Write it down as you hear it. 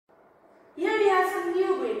Here we have some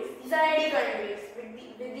new weights. These are eddy current weights.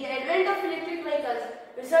 With the advent of electric vehicles,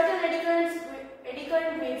 research on eddy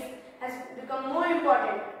current weights has become more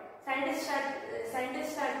important.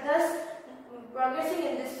 Scientists are thus progressing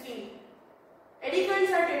in this field. Eddy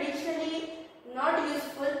currents are traditionally not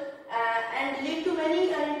useful and lead to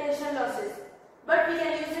many unintentional losses, but we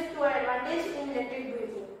can use it to our advantage in electric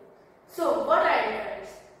vehicle. So, what are eddy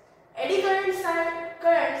currents? Eddy currents are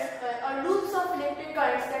currents or loops of electric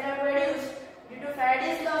currents that are produced due to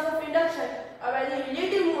Faraday's laws of induction or by the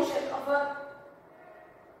relative motion of a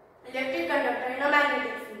electric conductor in a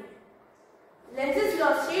magnetic field. Lenz's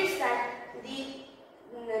law states that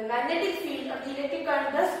the magnetic field of the electric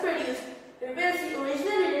current thus produced repels the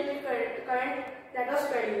original electric current that was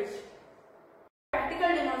produced.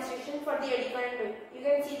 Practical demonstration for the eddy current weight. You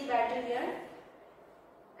can see the battery here,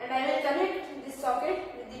 and I will connect this socket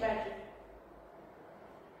with the battery.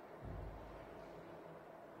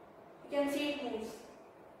 You can see it moves.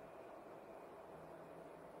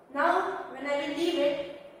 Now, when I will leave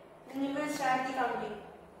it, then you will start the counting.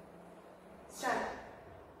 Start.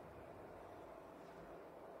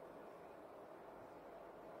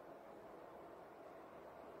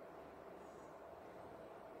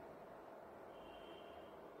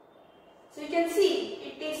 So you can see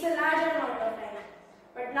it takes a larger amount of time,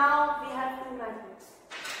 but now we have two magnets.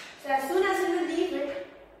 So as soon as we will leave it,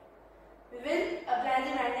 we will apply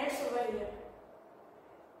the magnets over here.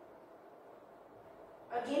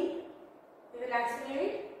 Again, we will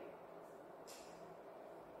accelerate.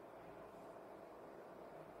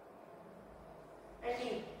 And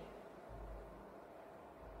leave.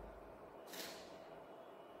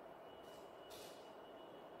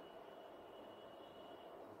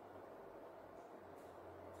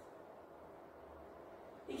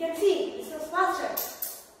 You can see this was faster,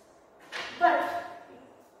 but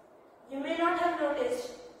you may not have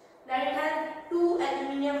noticed that it had two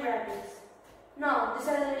aluminium brackets. Now this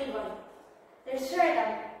has only one. Let's try it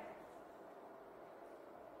out.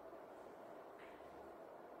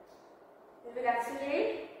 We will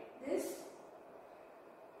accelerate this,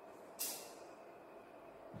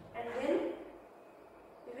 and then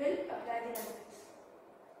we will apply the magnets.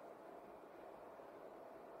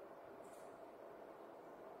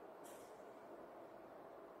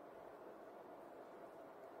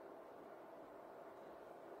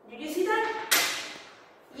 Did you see that?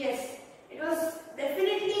 Yes,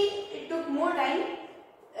 it took more time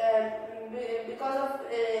because of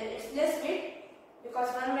its less weight, because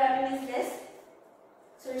one grabbing is less,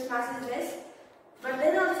 so its mass is less. But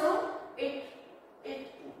then also the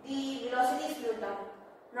velocity slowed down.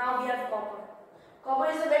 Now we have copper.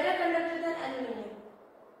 Copper is a better conductor than aluminium.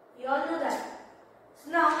 We all know that.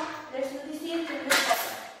 So now let's do the same thing with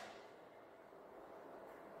copper.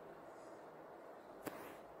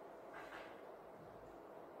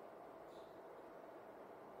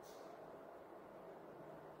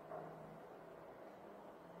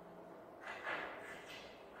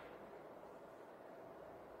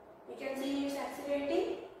 You can see it's accelerating,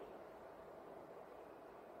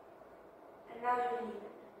 and now we will leave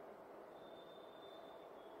it.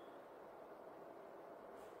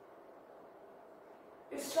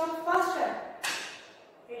 It's strong faster.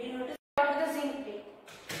 Did you notice that with the zinc plate?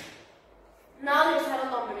 Now let's have a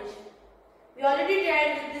competition. We already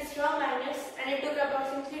tried with these strong magnets and it took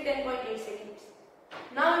approximately 10.8 seconds.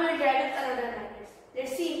 Now we will try with another magnets.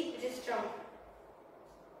 Let's see which is strong.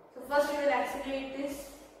 So first we will accelerate this.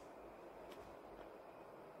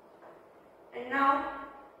 And now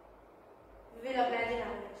we will apply the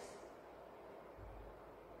magnets.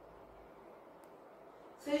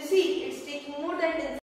 So you see, it's taking more than 10 seconds.